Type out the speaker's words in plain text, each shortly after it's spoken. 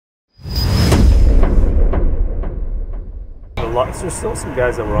There's still some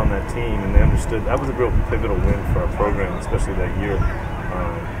guys that were on that team, and they understood that was a real pivotal win for our program, especially that year,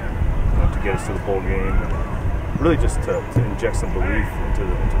 to get us to the bowl game, and really just to inject some belief into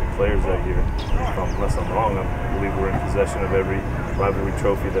the players that year. Unless I'm wrong, I believe we're in possession of every rivalry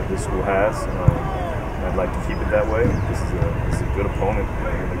trophy that this school has. And I'd like to keep it that way. This is a good opponent.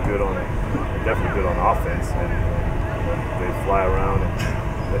 They're definitely good on offense, and they fly around,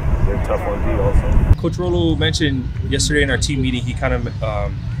 and they're tough on D also. Coach Rolo mentioned yesterday in our team meeting, he kind of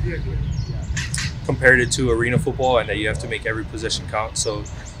compared it to arena football, and that you have to make every possession count. So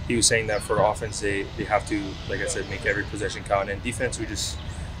he was saying that for offense, they have to, like I said, make every possession count. And defense, we just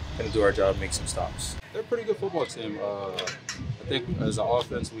going to do our job, make some stops. They're a pretty good football team. I think as an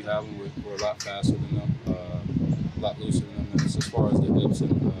offense, we have them. We're a lot faster than them, a lot looser than them. And as far as the hips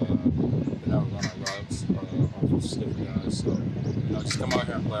and they never run our routes, our stiff guys. So just come out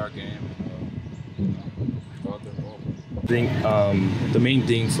here and play our game and go out there and roll. I think the main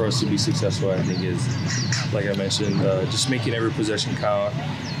thing for us to be successful, I think, is, like I mentioned, just making every possession count,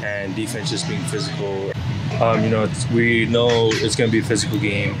 and defense just being physical. We know it's going to be a physical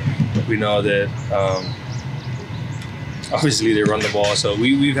game. We know that obviously they run the ball, so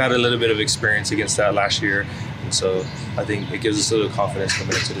we've had a little bit of experience against that last year, and so I think it gives us a little confidence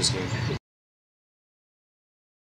coming into this game.